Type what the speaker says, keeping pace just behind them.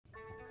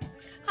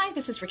Hi,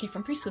 this is Ricky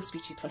from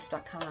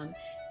PreschoolSpeechyPlus.com,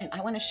 and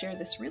I want to share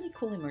this really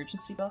cool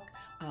emergency book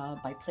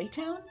by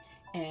Playtown,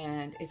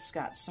 and it's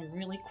got some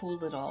really cool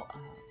little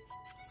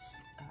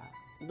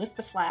lift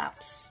the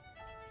flaps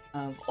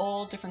of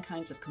all different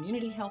kinds of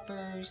community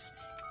helpers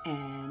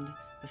and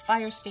the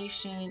fire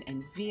station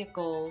and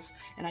vehicles,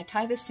 and I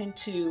tie this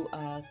into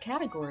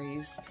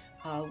categories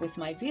with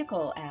my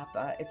vehicle app.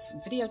 It's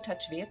Video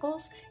Touch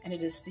Vehicles, and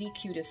it is the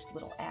cutest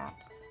little app.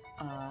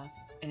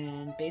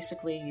 And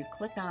basically you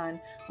click on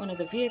one of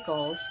the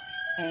vehicles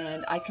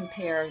and I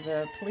compare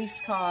the police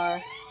car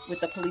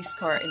with the police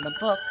car in the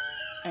book,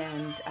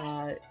 and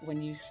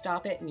when you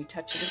stop it and you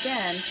touch it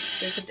again,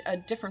 there's a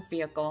different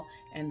vehicle,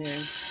 and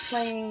there's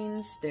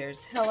planes,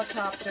 there's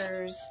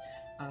helicopters,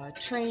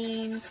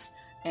 trains,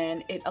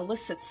 and it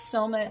elicits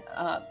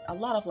a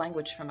lot of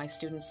language from my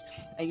students.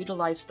 I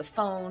utilize the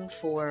phone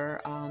for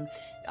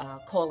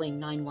calling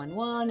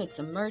 911, it's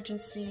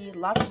emergency,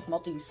 lots of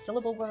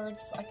multi-syllable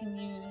words I can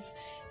use,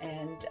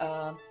 and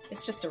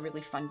it's just a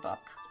really fun book.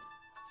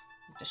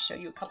 I'll just show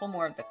you a couple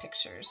more of the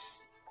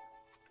pictures.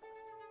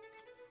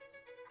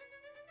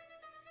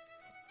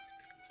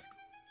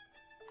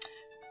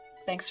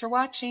 Thanks for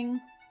watching.